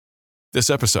This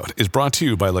episode is brought to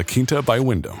you by La Quinta by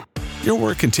Wyndham. Your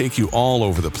work can take you all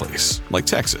over the place, like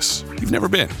Texas. You've never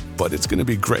been, but it's going to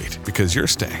be great because you're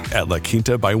staying at La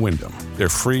Quinta by Wyndham. Their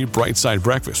free Bright Side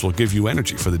breakfast will give you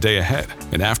energy for the day ahead.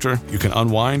 And after, you can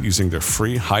unwind using their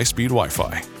free high-speed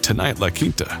Wi-Fi. Tonight, La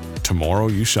Quinta. Tomorrow,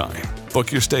 you shine.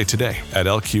 Book your stay today at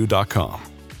lq.com.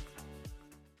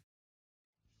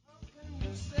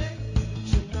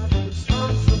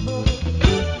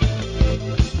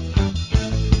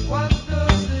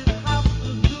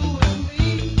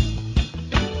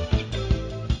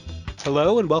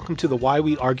 Hello and welcome to the Why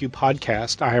We Argue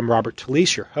podcast. I am Robert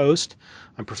Talisse, your host.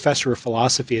 I'm professor of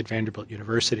philosophy at Vanderbilt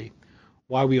University.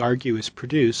 Why We Argue is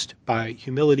produced by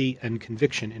Humility and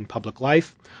Conviction in Public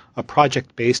Life, a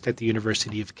project based at the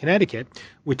University of Connecticut,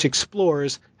 which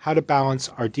explores how to balance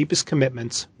our deepest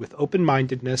commitments with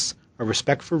open-mindedness, a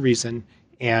respect for reason,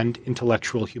 and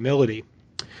intellectual humility.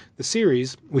 The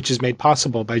series, which is made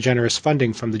possible by generous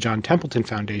funding from the John Templeton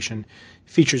Foundation,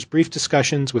 features brief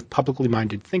discussions with publicly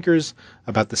minded thinkers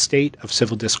about the state of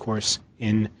civil discourse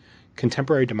in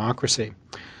contemporary democracy.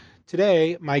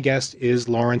 Today, my guest is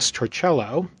Lawrence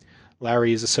Torcello.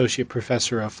 Larry is Associate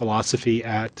Professor of Philosophy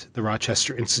at the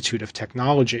Rochester Institute of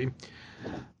Technology.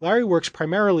 Larry works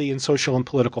primarily in social and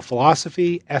political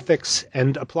philosophy, ethics,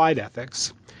 and applied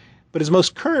ethics. But his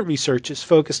most current research is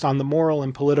focused on the moral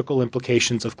and political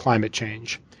implications of climate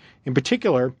change. In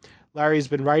particular, Larry has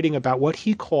been writing about what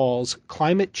he calls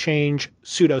climate change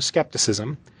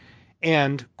pseudo-skepticism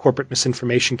and corporate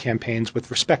misinformation campaigns with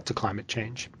respect to climate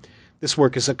change. This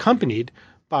work is accompanied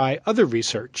by other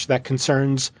research that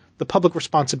concerns the public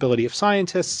responsibility of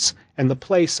scientists and the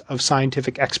place of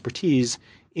scientific expertise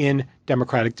in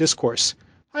democratic discourse.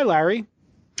 Hi, Larry.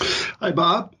 Hi,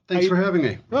 Bob. Thanks for having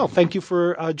me. Well, thank you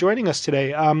for joining us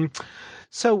today.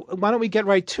 So why don't we get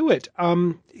right to it?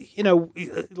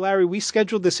 Larry, we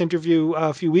scheduled this interview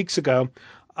a few weeks ago,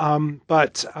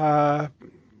 but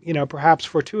perhaps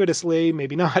fortuitously,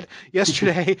 maybe not,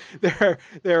 yesterday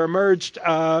there emerged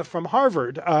from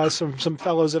Harvard, some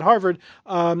fellows at Harvard,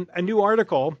 a new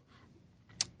article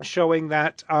showing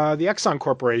that the Exxon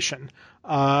Corporation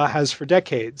has for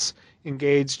decades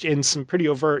engaged in some pretty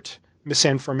overt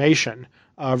misinformation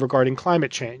regarding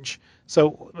climate change.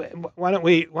 So why don't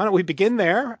we begin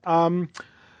there? Can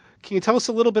you tell us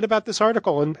a little bit about this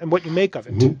article and what you make of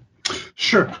it? Mm-hmm.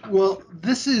 Sure. Well,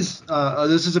 this is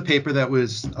a paper that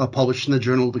was published in the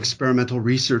Journal of Experimental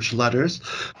Research Letters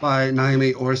by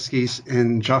Naomi Oreskes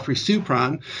and Geoffrey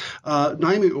Supran.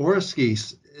 Naomi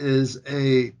Oreskes is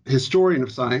a historian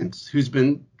of science who's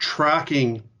been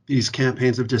tracking these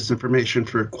campaigns of disinformation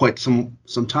for quite some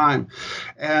time.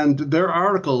 And their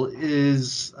article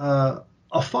is a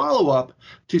follow-up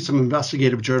to some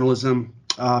investigative journalism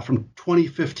from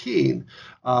 2015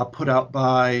 put out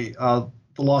by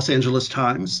the Los Angeles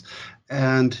Times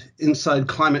and Inside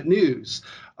Climate News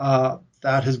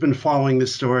that has been following the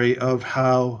story of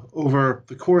how over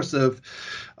the course of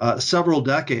several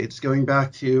decades, going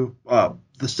back to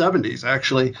the 70s,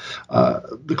 actually,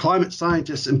 the climate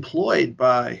scientists employed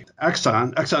by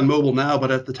ExxonMobil now,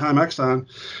 but at the time Exxon,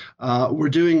 were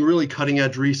doing really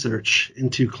cutting-edge research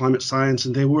into climate science,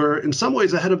 and they were in some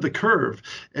ways ahead of the curve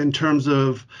in terms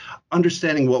of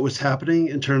understanding what was happening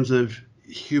in terms of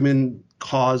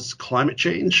human-caused climate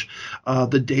change,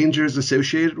 the dangers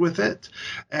associated with it,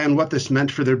 and what this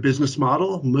meant for their business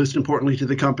model, most importantly to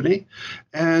the company.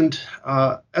 And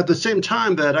at the same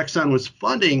time that Exxon was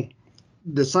funding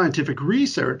the scientific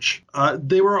research,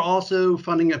 they were also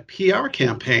funding a PR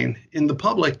campaign in the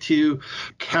public to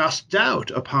cast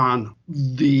doubt upon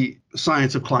the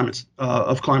science of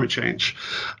climate change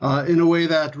in a way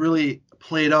that really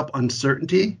played up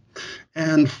uncertainty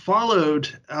and followed,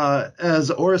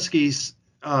 as Oreskes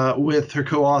with her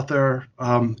co-author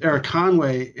Eric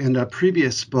Conway in a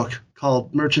previous book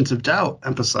called Merchants of Doubt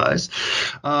emphasized,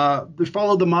 they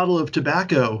followed the model of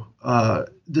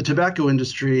the tobacco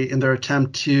industry in their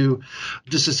attempt to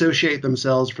disassociate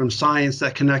themselves from science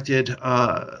that connected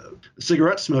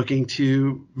cigarette smoking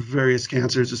to various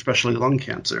cancers, especially lung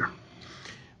cancer.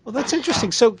 Well, that's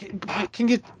interesting. So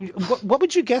what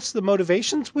would you guess the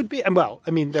motivations would be? Well,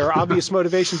 I mean, there are obvious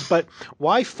motivations, but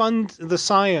why fund the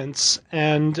science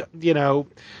and,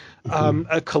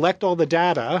 collect all the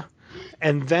data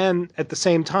and then at the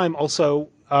same time also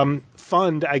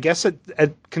fund, I guess,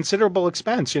 at considerable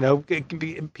expense?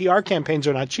 PR campaigns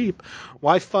are not cheap.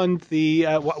 Why fund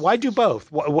why do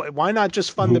both? Why not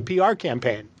just fund the PR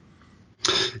campaign?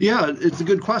 Yeah, it's a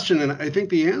good question, and I think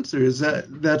the answer is that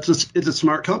it's a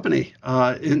smart company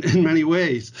in many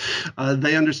ways.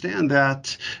 They understand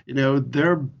that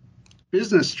their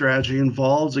business strategy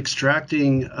involves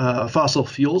extracting fossil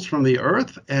fuels from the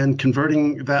earth and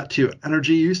converting that to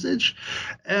energy usage.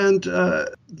 And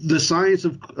the science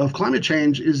of climate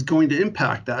change is going to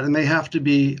impact that. And they have to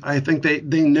be, I think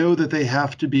they know that they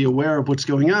have to be aware of what's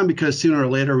going on, because sooner or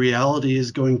later reality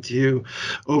is going to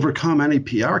overcome any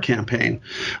PR campaign.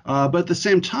 But at the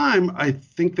same time, I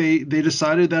think they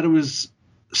decided that it was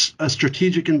a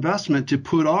strategic investment to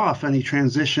put off any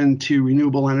transition to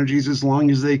renewable energies as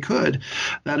long as they could,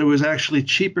 that it was actually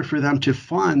cheaper for them to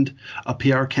fund a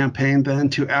PR campaign than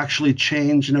to actually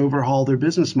change and overhaul their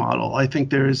business model. I think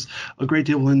there's a great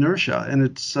deal of inertia, and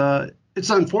it's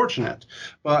unfortunate,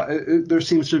 but there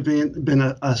seems to have been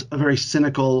a very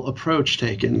cynical approach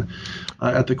taken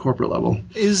at the corporate level.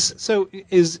 Is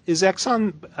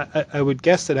Exxon? I would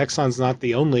guess that Exxon's not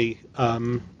the only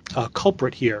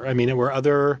culprit here. I mean, there were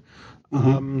other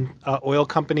oil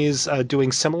companies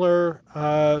doing similar.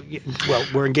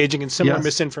 We're engaging in similar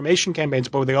misinformation campaigns,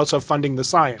 but were they also funding the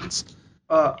science?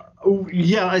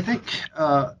 Yeah, I think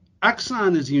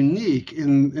Exxon is unique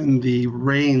in the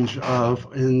range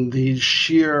in the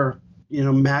sheer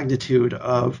magnitude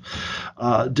of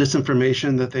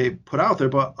disinformation that they put out there,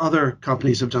 but other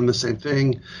companies have done the same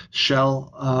thing.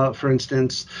 Shell, for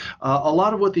instance, a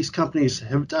lot of what these companies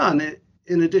have done,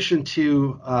 in addition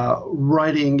to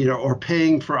writing, or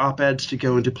paying for op-eds to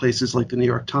go into places like the New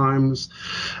York Times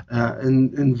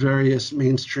and various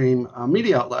mainstream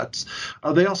media outlets,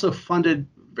 they also funded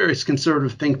various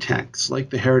conservative think tanks like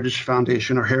the Heritage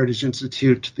Foundation or Heritage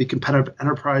Institute, the Competitive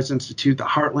Enterprise Institute, the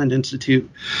Heartland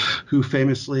Institute, who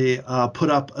famously put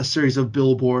up a series of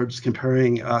billboards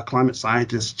comparing climate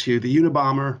scientists to the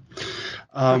Unabomber,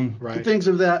 things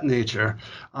of that nature.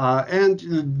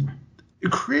 And it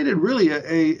created really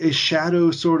a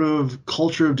shadow sort of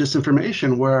culture of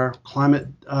disinformation where climate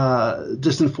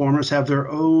disinformers have their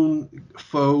own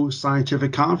faux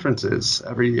scientific conferences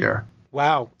every year.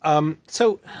 Wow.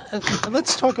 So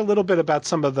let's talk a little bit about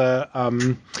some of the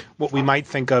what we might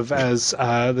think of as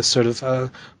the sort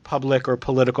of public or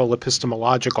political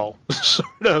epistemological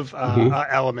sort of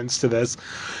elements to this,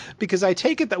 because I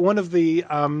take it that one of the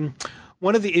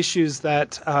issues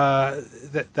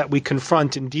that we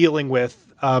confront in dealing with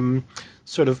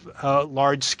sort of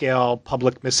large-scale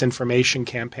public misinformation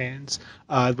campaigns,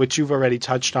 which you've already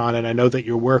touched on, and I know that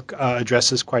your work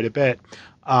addresses quite a bit,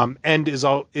 and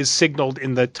is signaled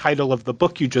in the title of the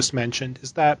book you just mentioned,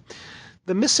 is that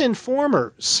the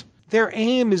misinformers, their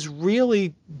aim is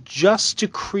really just to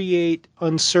create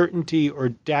uncertainty or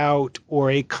doubt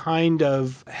or a kind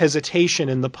of hesitation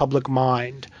in the public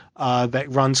mind that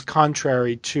runs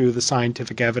contrary to the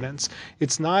scientific evidence.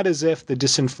 It's not as if the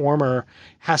disinformer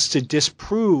has to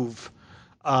disprove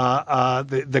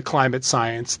the climate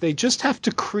science. They just have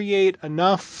to create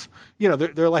enough,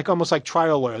 they're like almost like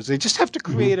trial lawyers. They just have to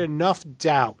create enough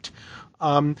doubt.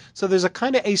 So there's a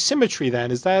kind of asymmetry then.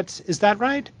 Is that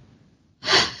right?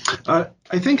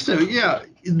 I think so, yeah.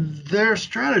 Their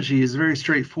strategy is very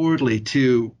straightforwardly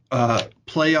to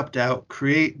play up doubt,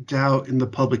 create doubt in the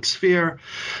public sphere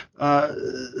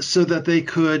so that they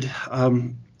could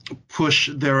push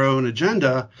their own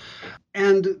agenda.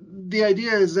 And the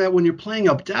idea is that when you're playing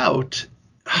up doubt,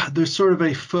 there's sort of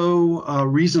a faux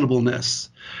reasonableness.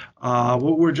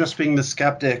 We're just being the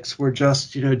skeptics. We're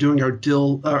just, doing our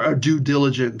due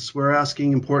diligence. We're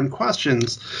asking important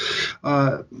questions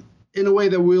in a way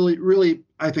that really,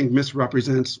 I think,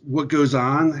 misrepresents what goes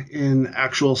on in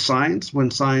actual science when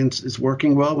science is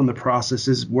working well, when the process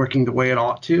is working the way it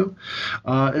ought to,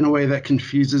 in a way that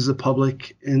confuses the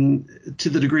public to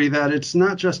the degree that it's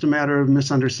not just a matter of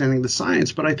misunderstanding the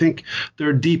science, but I think there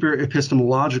are deeper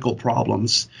epistemological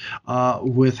problems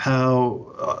with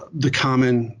how the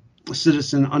common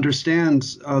citizen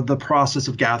understands the process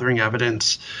of gathering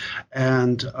evidence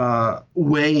and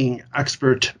weighing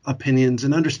expert opinions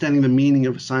and understanding the meaning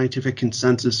of scientific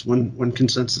consensus when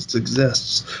consensus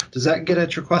exists. Does that get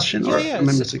at your question, or am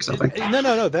I missing something?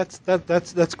 No.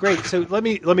 That's great. So let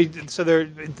me. So there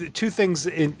are two things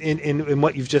in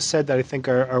what you've just said that I think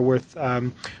are worth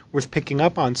picking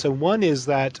up on. So one is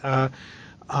that the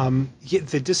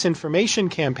disinformation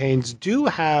campaigns do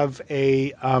have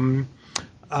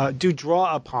do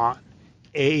draw upon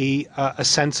a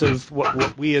sense of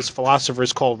what we as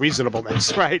philosophers call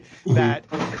reasonableness, right? That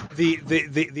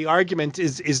the argument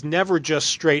is never just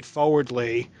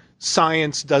straightforwardly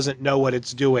science doesn't know what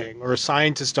it's doing or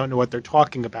scientists don't know what they're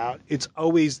talking about. It's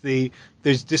always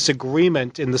there's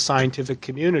disagreement in the scientific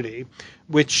community,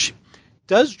 which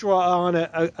does draw on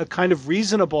a kind of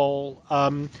reasonable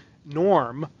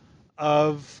norm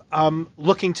of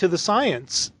looking to the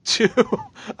science to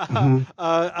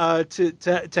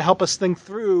to help us think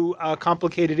through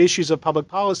complicated issues of public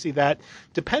policy that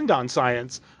depend on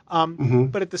science.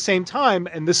 But at the same time,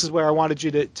 and this is where I wanted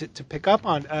you to pick up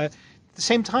on, at the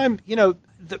same time,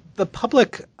 the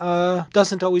public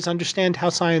doesn't always understand how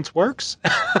science works,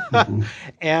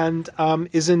 and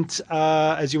isn't,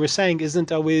 as you were saying,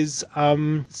 isn't always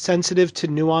sensitive to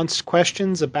nuanced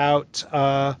questions about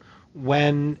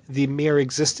when the mere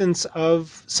existence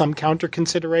of some counter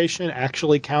consideration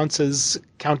actually counts as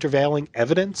countervailing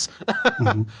evidence.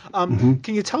 Can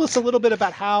you tell us a little bit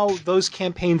about how those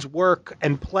campaigns work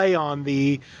and play on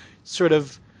the sort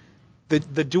of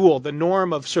the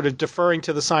norm of sort of deferring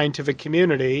to the scientific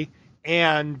community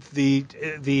and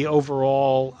the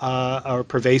overall or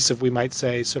pervasive, we might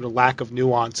say, sort of lack of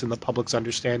nuance in the public's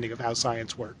understanding of how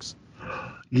science works?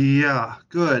 Yeah,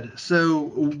 good. So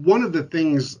one of the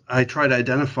things I try to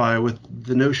identify with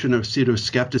the notion of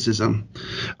pseudo-skepticism,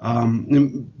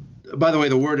 by the way,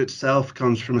 the word itself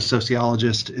comes from a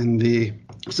sociologist in the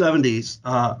 70s,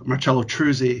 Marcello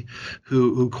Truzzi,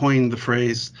 who coined the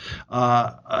phrase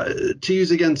to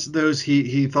use against those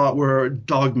he thought were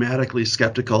dogmatically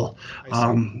skeptical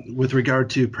with regard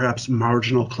to perhaps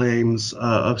marginal claims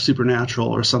of supernatural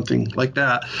or something like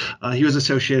that. He was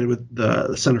associated with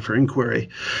the Center for Inquiry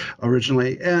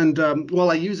originally. And while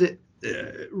I use it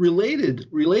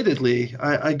relatedly,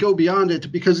 I go beyond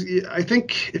it because I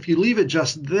think if you leave it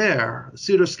just there,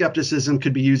 pseudo-skepticism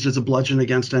could be used as a bludgeon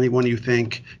against anyone you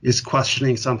think is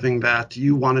questioning something that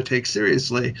you want to take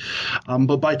seriously.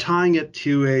 But by tying it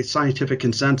to a scientific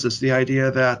consensus, the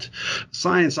idea that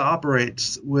science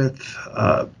operates with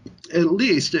at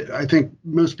least, I think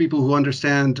most people who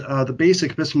understand the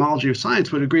basic epistemology of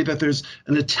science would agree that there's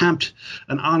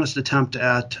an honest attempt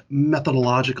at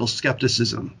methodological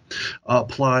skepticism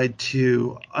applied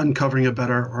to uncovering a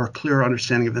better or clearer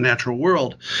understanding of the natural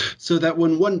world, so that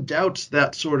when one doubts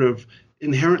that sort of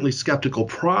inherently skeptical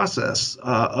process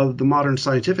of the modern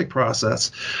scientific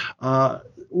process,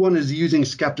 one is using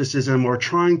skepticism or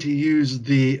trying to use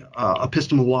the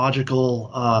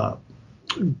epistemological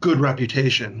good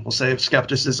reputation, we'll say, of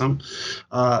skepticism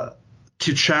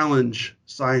to challenge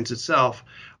science itself.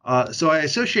 So I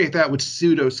associate that with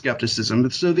pseudo-skepticism.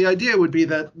 So the idea would be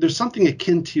that there's something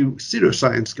akin to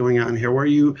pseudoscience going on here, where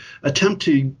you attempt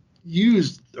to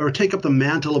use or take up the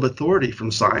mantle of authority from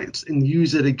science and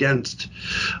use it against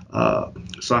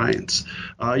science.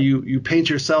 You paint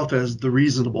yourself as the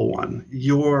reasonable one.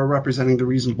 You're representing the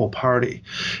reasonable party.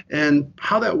 And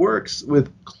how that works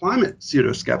with climate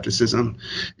pseudo-skepticism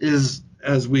is,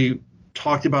 as we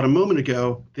talked about a moment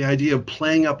ago, the idea of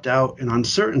playing up doubt and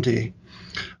uncertainty.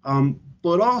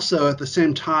 But also at the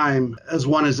same time, as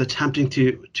one is attempting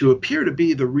to appear to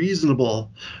be the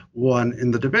reasonable one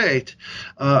in the debate,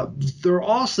 they're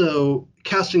also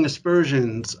casting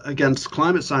aspersions against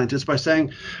climate scientists by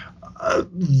saying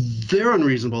they're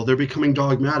unreasonable, they're becoming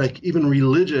dogmatic, even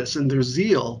religious in their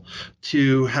zeal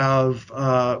to have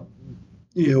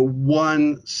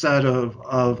one set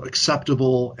of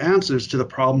acceptable answers to the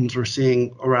problems we're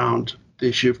seeing around the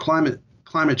issue of climate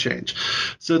change.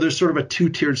 So there's sort of a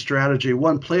two-tiered strategy.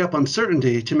 One, play up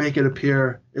uncertainty to make it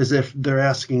appear as if they're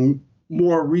asking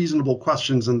more reasonable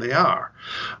questions than they are,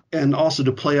 and also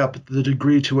to play up the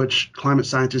degree to which climate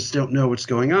scientists don't know what's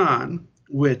going on,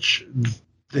 which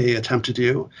they attempt to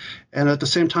do, and at the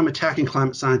same time attacking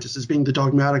climate scientists as being the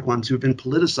dogmatic ones who have been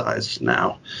politicized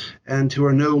now and who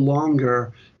are no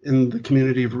longer in the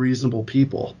community of reasonable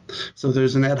people. So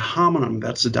there's an ad hominem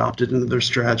that's adopted into their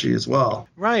strategy as well.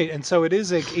 Right, and so it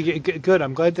is good.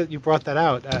 I'm glad that you brought that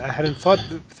out. I hadn't thought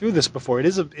through this before. It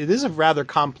is a rather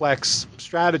complex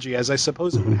strategy, as I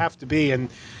suppose it would have to be,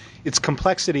 and its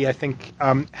complexity, I think,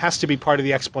 has to be part of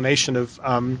the explanation of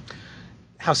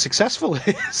how successful it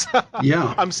is.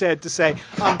 Yeah, I'm sad to say,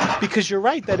 because you're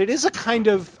right that it is a kind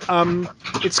of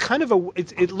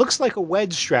it looks like a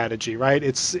wedge strategy, right?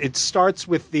 It starts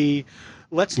with the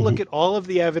let's look at all of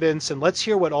the evidence and let's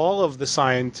hear what all of the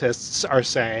scientists are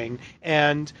saying,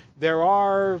 and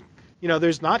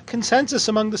there's not consensus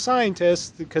among the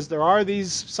scientists because there are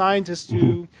these scientists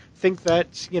who think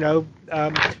that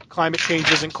climate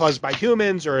change isn't caused by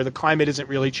humans or the climate isn't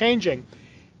really changing.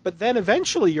 But then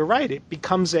eventually, you're right, it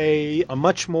becomes a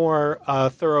much more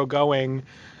thoroughgoing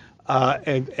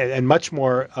and much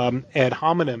more ad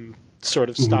hominem sort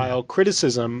of style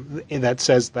criticism that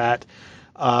says that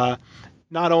not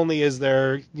only is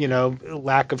there,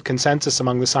 lack of consensus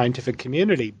among the scientific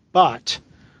community, but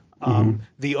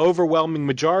the overwhelming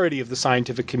majority of the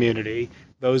scientific community,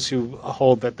 those who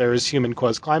hold that there is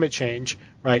human-caused climate change,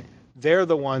 right, they're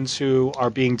the ones who are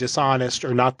being dishonest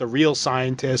or not the real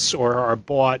scientists or are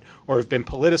bought or have been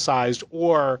politicized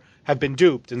or have been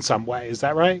duped in some way. Is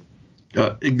that right?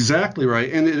 Exactly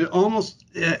right. And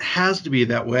it has to be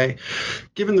that way,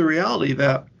 given the reality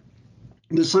that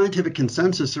the scientific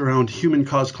consensus around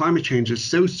human-caused climate change is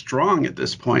so strong at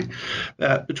this point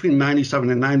that between 97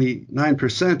 and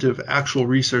 99% of actual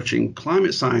researching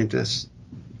climate scientists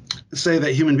say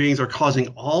that human beings are causing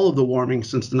all of the warming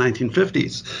since the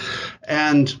 1950s.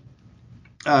 And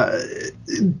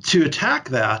to attack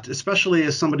that, especially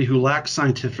as somebody who lacks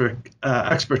scientific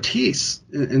expertise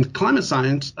in climate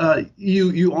science,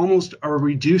 you almost are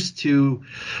reduced to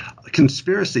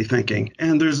conspiracy thinking,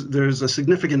 and there's a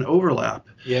significant overlap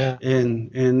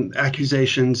in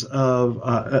accusations of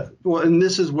and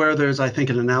this is where there's, I think,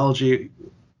 an analogy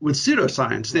with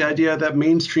pseudoscience, the idea that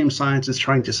mainstream science is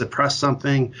trying to suppress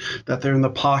something, that they're in the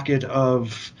pocket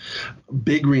of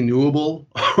big renewable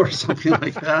or something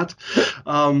like that,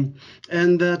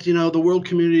 and that, the world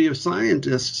community of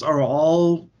scientists are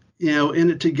all,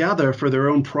 in it together for their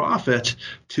own profit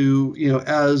to,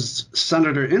 as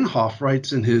Senator Inhofe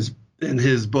writes in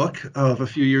his book of a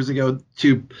few years ago,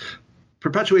 to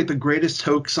perpetuate the greatest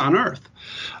hoax on earth.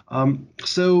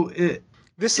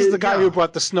 This is the guy who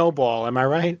brought the snowball, am I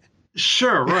right?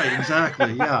 Sure, right,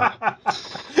 exactly, yeah.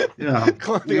 Yeah.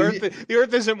 The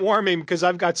earth isn't warming because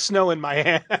I've got snow in my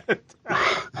hand.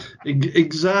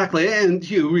 Exactly, and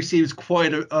Hugh receives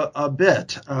quite a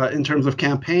bit in terms of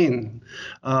campaign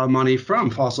money from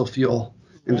fossil fuel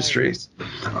industries.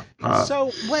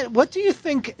 So what do you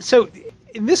think? So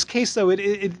in this case, though,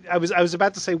 I was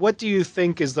about to say, what do you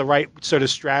think is the right sort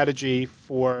of strategy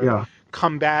for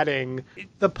combating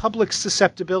the public's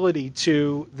susceptibility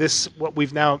to this, what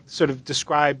we've now sort of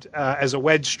described as a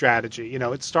wedge strategy?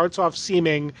 It starts off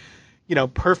seeming,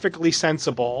 perfectly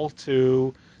sensible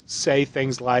to say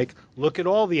things like, look at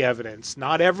all the evidence.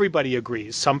 Not everybody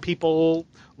agrees. Some people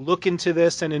look into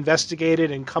this and investigate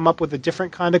it and come up with a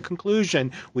different kind of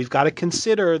conclusion. We've got to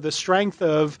consider the strength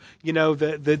of,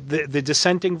 the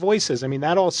dissenting voices. I mean,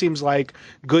 that all seems like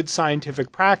good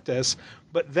scientific practice,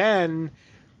 but then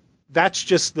that's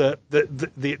just the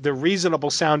reasonable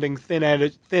sounding thin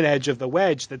edge of the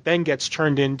wedge that then gets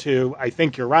turned into, I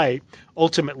think you're right,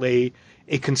 ultimately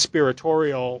a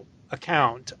conspiratorial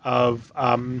account of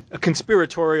a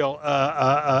conspiratorial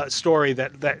story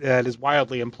that is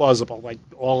wildly implausible. Like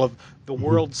all of the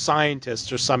world's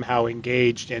scientists are somehow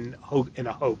engaged in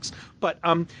a hoax. But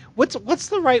what's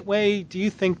the right way, do you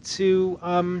think,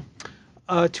 to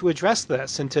address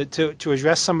this and to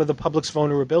address some of the public's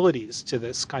vulnerabilities to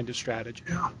this kind of strategy?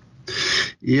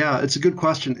 Yeah, it's a good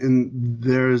question. And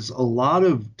there's a lot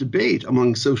of debate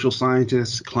among social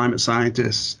scientists, climate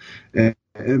scientists, and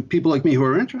people like me who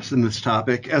are interested in this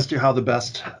topic as to how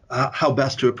best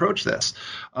to approach this.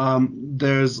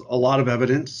 There's a lot of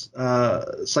evidence,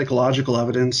 psychological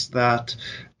evidence, that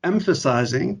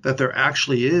emphasizing that there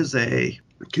actually is a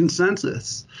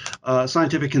consensus,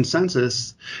 scientific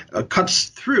consensus, cuts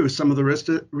through some of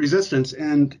the resistance,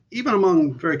 and even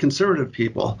among very conservative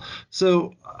people.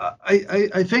 So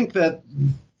I think that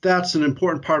that's an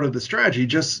important part of the strategy,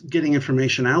 just getting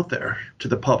information out there to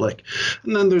the public.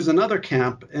 And then there's another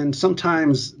camp, and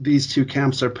sometimes these two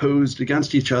camps are posed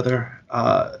against each other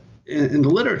in the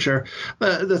literature,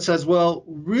 that says, well,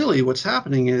 really what's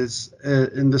happening is,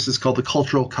 and this is called the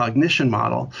cultural cognition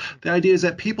model, the idea is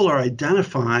that people are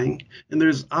identifying, and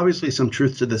there's obviously some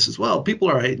truth to this as well, people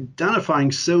are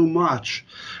identifying so much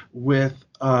with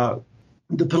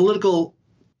the political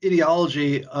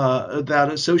ideology that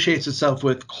associates itself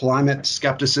with climate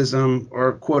skepticism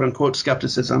or quote-unquote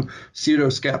skepticism,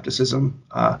 pseudo-skepticism,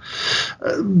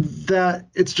 that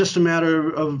it's just a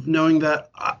matter of knowing that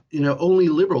only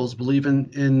liberals believe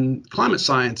in climate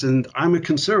science, and I'm a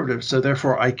conservative, so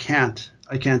therefore I can't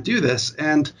do this.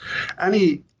 And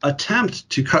any attempt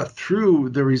to cut through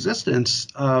the resistance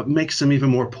makes them even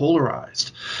more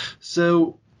polarized.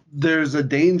 So there's a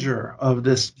danger of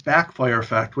this backfire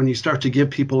effect when you start to give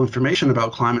people information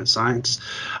about climate science,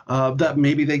 that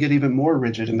maybe they get even more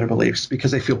rigid in their beliefs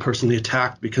because they feel personally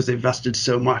attacked because they vested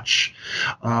so much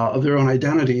of their own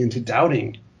identity into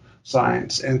doubting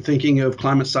science and thinking of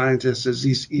climate scientists as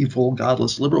these evil,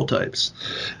 godless liberal types.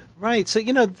 Right. So,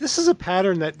 this is a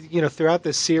pattern that, throughout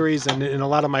this series and in a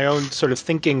lot of my own sort of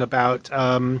thinking about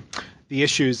the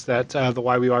issues that the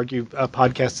Why We Argue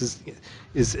podcast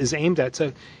is aimed at.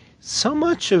 So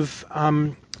much of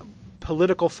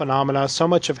political phenomena, so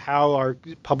much of how our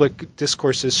public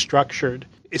discourse is structured,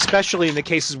 especially in the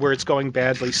cases where it's going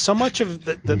badly, so much of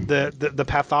the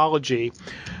pathology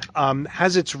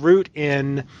has its root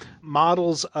in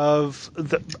models of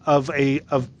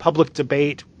public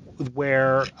debate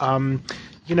where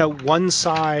one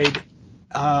side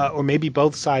or maybe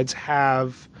both sides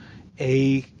have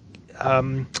an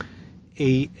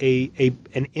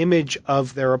image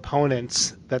of their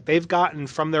opponents that they've gotten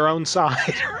from their own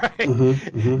side, right?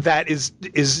 That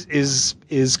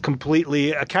is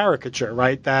completely a caricature,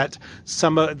 right? That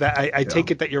I take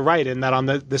it that you're right, and that on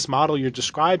this model you're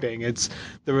describing, it's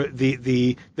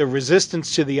the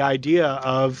resistance to the idea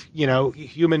of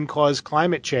human caused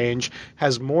climate change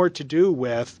has more to do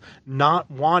with not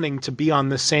wanting to be on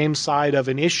the same side of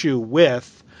an issue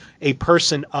with a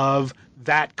person of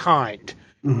that kind.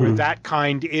 Where that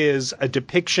kind is a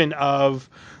depiction of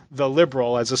the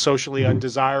liberal as a socially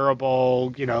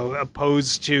undesirable,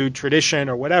 opposed to tradition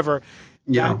or whatever.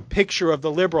 Yeah. That picture of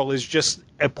the liberal is just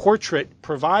a portrait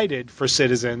provided for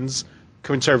citizens,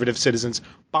 conservative citizens,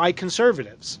 by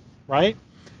conservatives, right?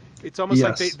 It's almost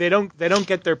like they don't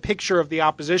get their picture of the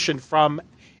opposition from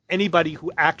anybody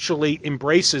who actually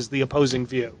embraces the opposing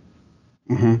view.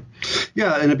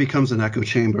 Yeah, and it becomes an echo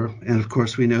chamber. And of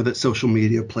course, we know that social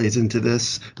media plays into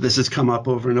this. This has come up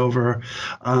over and over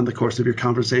on the course of your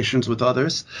conversations with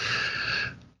others.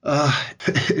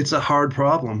 It's a hard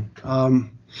problem.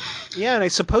 Yeah, and I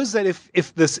suppose that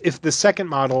if the second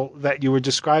model that you were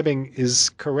describing is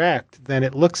correct, then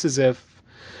it looks as if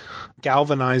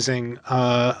galvanizing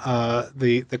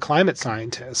the climate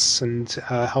scientists and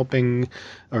helping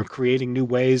or creating new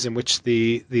ways in which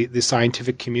the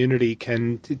scientific community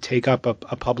can take up a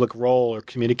public role or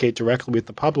communicate directly with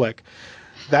the public,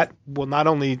 that will not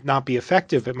only not be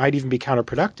effective, it might even be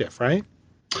counterproductive, right?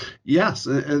 Yes,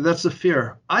 that's the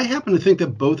fear. I happen to think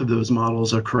that both of those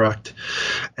models are correct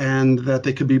and that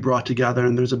they could be brought together,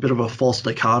 and there's a bit of a false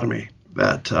dichotomy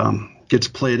that gets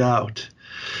played out.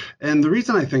 And the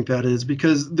reason I think that is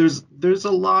because there's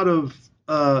a lot of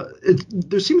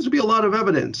there seems to be a lot of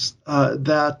evidence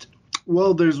that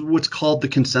there's what's called the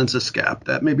consensus gap,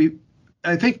 that maybe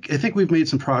I think we've made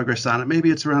some progress on it. Maybe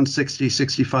it's around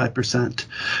 65%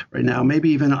 right now,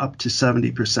 maybe even up to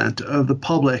 70% of the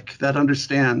public that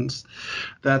understands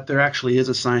that there actually is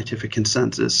a scientific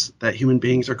consensus that human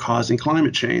beings are causing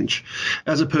climate change,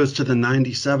 as opposed to the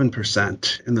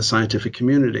 97% in the scientific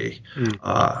community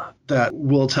that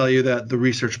will tell you that the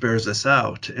research bears this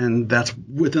out, and that's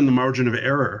within the margin of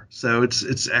error. So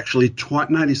it's actually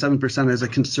 97% as a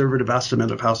conservative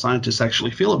estimate of how scientists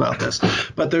actually feel about this.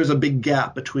 But there's a big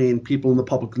gap between people in the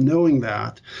public knowing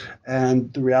that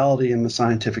and the reality in the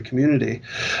scientific community.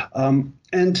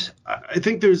 And I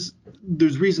think there's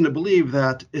reason to believe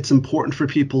that it's important for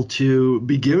people to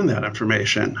be given that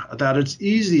information, that it's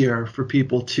easier for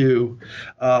people to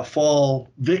fall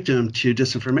victim to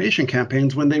disinformation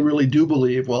campaigns when they really do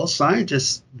believe, well,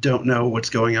 scientists don't know what's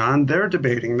going on. They're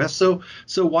debating this. So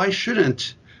why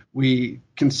shouldn't we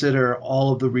consider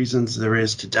all of the reasons there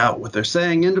is to doubt what they're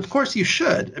saying? And of course you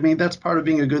should. I mean, that's part of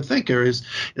being a good thinker is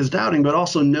doubting, but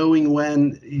also knowing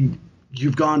when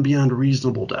you've gone beyond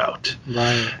reasonable doubt.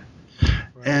 Right.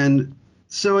 And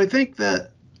so I think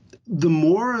that the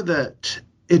more that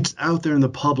it's out there in the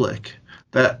public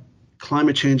that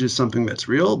climate change is something that's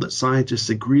real, that scientists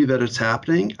agree that it's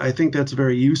happening, I think that's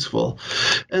very useful.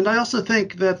 And I also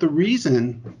think that the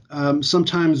reason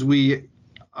sometimes we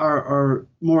are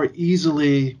more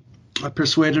easily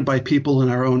persuaded by people in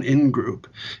our own in-group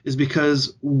is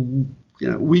because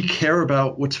we care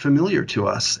about what's familiar to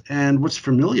us, and what's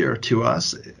familiar to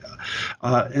us,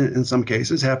 in some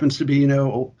cases, happens to be,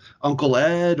 Uncle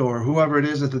Ed or whoever it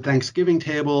is at the Thanksgiving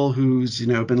table who's,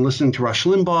 been listening to Rush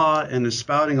Limbaugh and is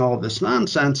spouting all of this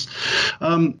nonsense.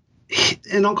 And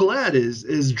Uncle Ed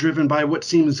is driven by what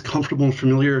seems comfortable and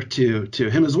familiar to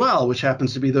him as well, which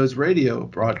happens to be those radio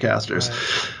broadcasters.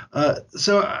 Right.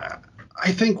 So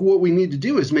I think what we need to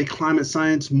do is make climate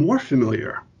science more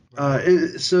familiar.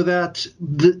 So that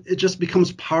it just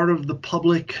becomes part of the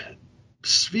public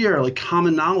sphere, like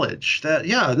common knowledge that,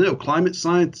 climate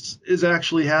science is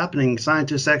actually happening.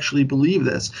 Scientists actually believe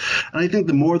this. And I think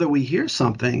the more that we hear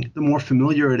something, the more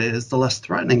familiar it is, the less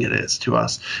threatening it is to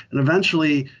us. And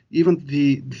eventually, even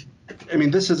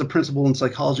this is a principle in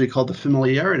psychology called the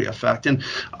familiarity effect. And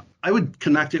I would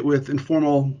connect it with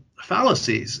informal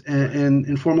fallacies and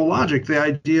informal logic, the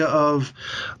idea of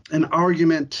an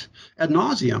argument ad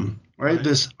nauseum, right?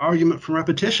 This argument from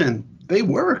repetition. They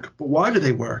work, but why do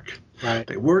they work? Right.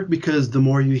 They work because the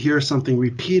more you hear something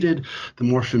repeated, the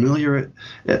more familiar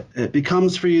it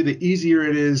becomes for you, the easier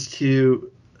it is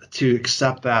to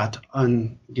accept that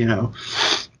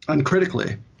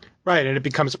uncritically. Right, and it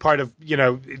becomes part of,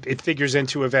 it figures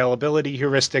into availability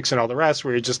heuristics and all the rest,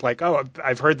 where you're just like, oh,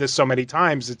 I've heard this so many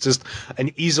times, it's just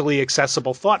an easily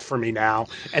accessible thought for me now.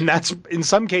 And that's, in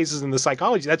some cases in the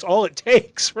psychology, that's all it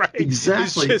takes, right?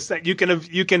 Exactly. It's just that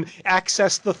you can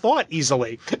access the thought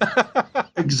easily.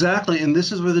 Exactly, and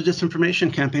this is where the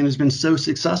disinformation campaign has been so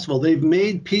successful. They've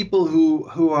made people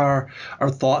who are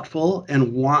thoughtful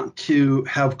and want to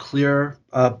have clear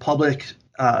public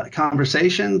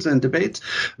conversations and debates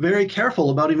very careful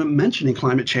about even mentioning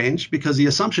climate change, because the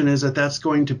assumption is that that's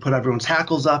going to put everyone's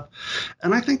hackles up.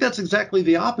 And I think that's exactly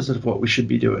the opposite of what we should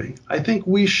be doing. I think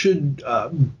we should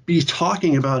be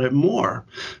talking about it more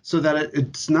so that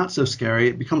it's not so scary.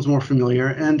 It becomes more familiar.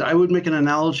 And I would make an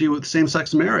analogy with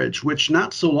same-sex marriage, which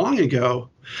not so long ago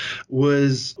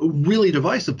was really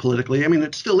divisive politically. I mean,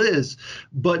 it still is.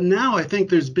 But now I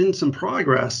think there's been some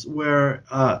progress where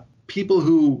people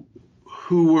who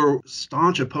were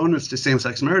staunch opponents to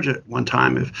same-sex marriage at one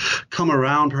time have come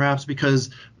around, perhaps because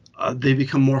they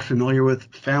become more familiar with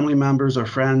family members or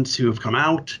friends who have come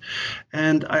out.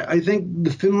 And I think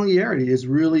the familiarity is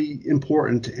really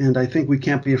important. And I think we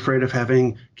can't be afraid of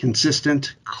having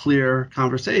consistent, clear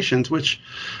conversations, which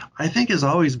I think has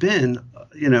always been,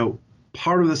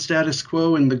 part of the status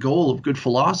quo and the goal of good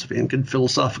philosophy and good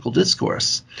philosophical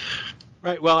discourse.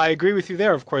 Right. Well, I agree with you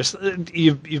there. Of course,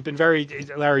 you've been Larry.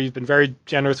 You've been very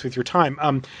generous with your time.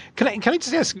 Can I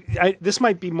just ask? This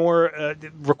might be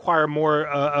require more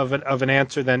of an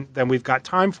answer than we've got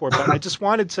time for. But I just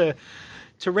wanted to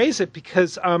raise it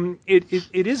because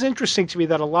it is interesting to me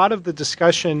that a lot of the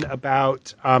discussion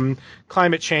about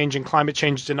climate change and climate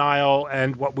change denial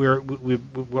and what we're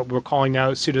calling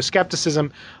now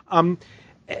pseudoskepticism,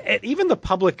 even the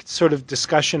public sort of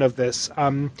discussion of this.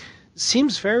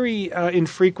 Seems very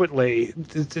infrequently,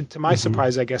 to my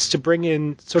surprise, I guess, to bring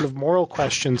in sort of moral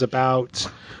questions about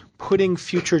putting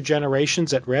future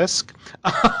generations at risk.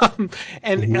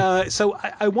 So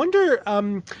I wonder,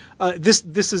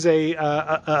 this is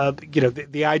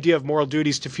the idea of moral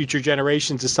duties to future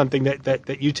generations is something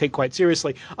that you take quite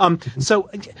seriously. So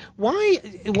why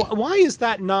is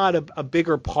that not a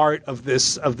bigger part of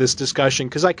this discussion?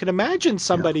 Because I can imagine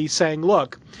somebody saying,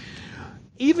 look,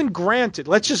 even granted,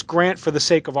 let's just grant for the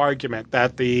sake of argument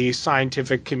that the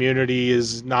scientific community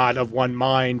is not of one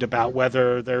mind about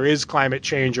whether there is climate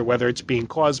change or whether it's being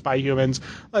caused by humans.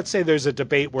 Let's say there's a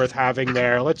debate worth having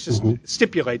there. Let's just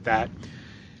stipulate that.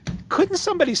 Couldn't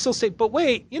somebody still say, but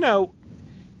wait,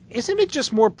 isn't it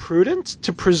just more prudent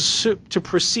to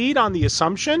proceed on the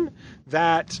assumption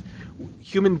that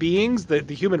human beings, the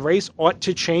human race, ought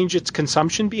to change its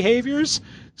consumption behaviors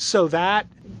so that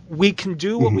we can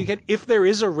do what we can. If there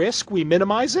is a risk, we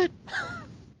minimize it.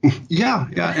 Yeah.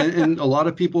 And a lot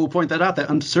of people will point that out, that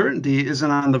uncertainty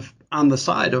isn't on the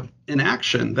side of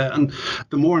inaction. That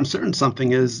the more uncertain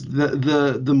something is,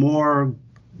 the more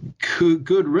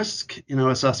good risk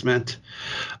assessment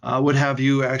would have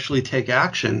you actually take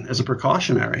action as a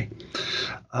precautionary.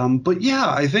 But yeah,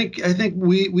 I think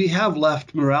we have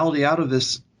left morality out of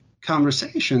this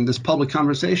conversation, this public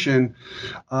conversation,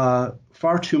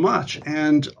 far too much.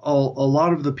 And a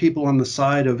lot of the people on the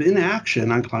side of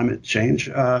inaction on climate change,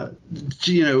 climate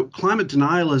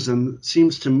denialism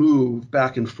seems to move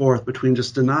back and forth between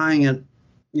just denying it,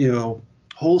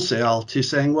 wholesale, to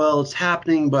saying, well, it's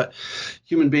happening, but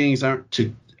human beings aren't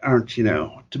to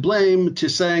blame, to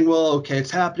saying, well, okay,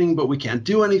 it's happening, but we can't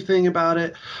do anything about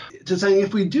it, to saying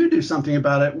if we do something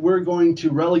about it, we're going to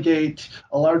relegate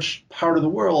a large part of the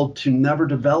world to never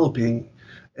developing.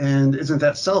 And isn't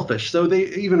that selfish? So they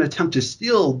even attempt to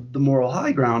steal the moral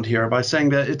high ground here by saying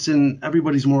that it's in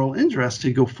everybody's moral interest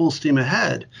to go full steam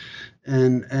ahead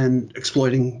and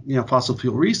exploiting fossil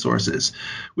fuel resources,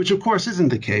 which of course isn't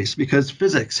the case, because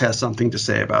physics has something to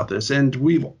say about this, and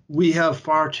we have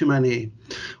far too many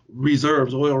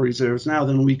oil reserves now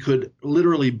than we could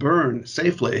literally burn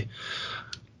safely.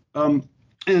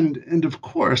 And of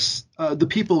course, the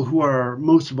people who are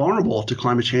most vulnerable to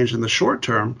climate change in the short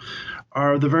term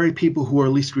are the very people who are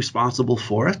least responsible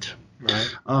for it.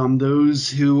 Right. Those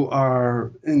who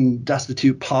are in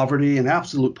destitute poverty and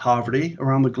absolute poverty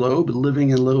around the globe, living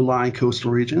in low-lying coastal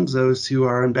regions, those who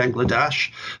are in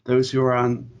Bangladesh, those who are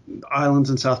on islands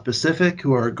in South Pacific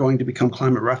who are going to become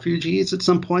climate refugees at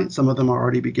some point. Some of them are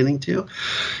already beginning to.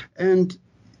 And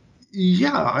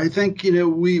yeah, I think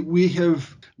we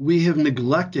have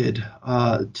neglected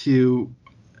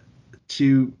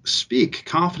to speak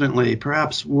confidently.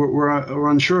 Perhaps we're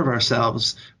unsure of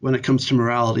ourselves when it comes to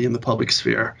morality in the public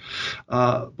sphere.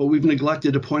 But we've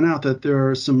neglected to point out that there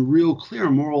are some real clear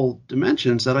moral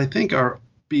dimensions that I think are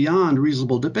beyond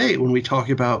reasonable debate when we talk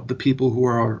about the people who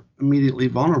are immediately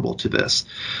vulnerable to this.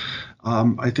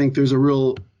 I think there's a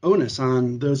real onus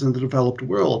on those in the developed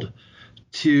world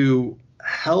to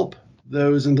help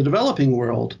those in the developing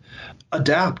world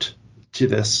adapt to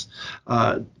this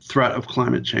threat of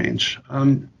climate change.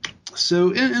 And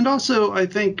also, I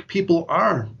think people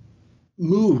are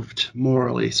moved,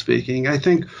 morally speaking. I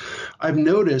think I've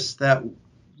noticed that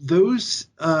those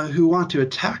who want to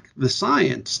attack the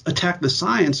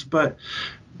science, but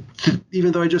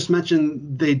even though I just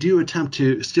mentioned they do attempt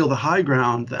to steal the high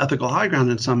ground, the ethical high ground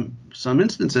in some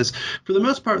instances, for the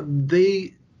most part,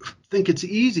 they think it's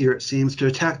easier, it seems, to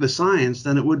attack the science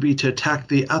than it would be to attack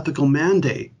the ethical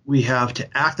mandate we have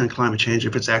to act on climate change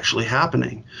if it's actually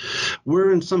happening.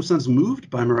 We're in some sense moved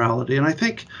by morality, and I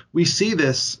think we see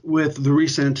this with the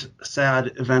recent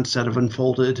sad events that have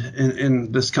unfolded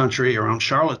in this country around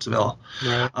Charlottesville.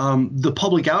 Right. The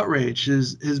public outrage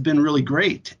has been really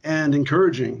great and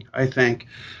encouraging, I think.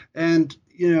 And,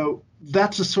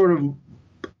 that's a sort of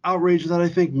outrage that I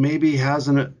think maybe has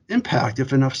an impact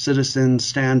if enough citizens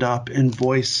stand up and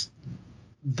voice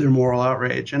their moral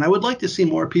outrage. And I would like to see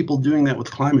more people doing that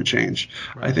with climate change.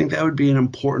 Right. I think that would be an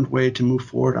important way to move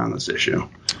forward on this issue.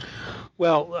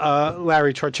 Well,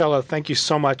 Larry Torchiello, thank you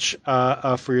so much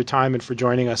for your time and for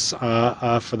joining us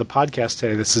for the podcast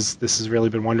today. This has really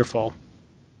been wonderful.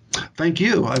 Thank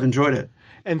you. I've enjoyed it.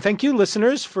 And thank you,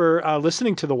 listeners, for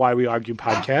listening to the Why We Argue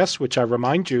podcast, which I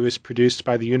remind you is produced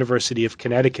by the University of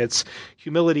Connecticut's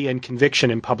Humility and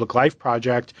Conviction in Public Life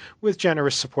Project with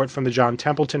generous support from the John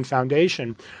Templeton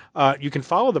Foundation. You can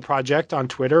follow the project on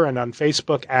Twitter and on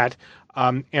Facebook at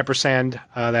ampersand,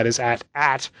 that is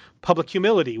at Public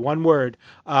Humility, one word.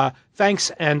 Thanks,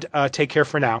 and take care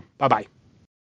for now. Bye-bye.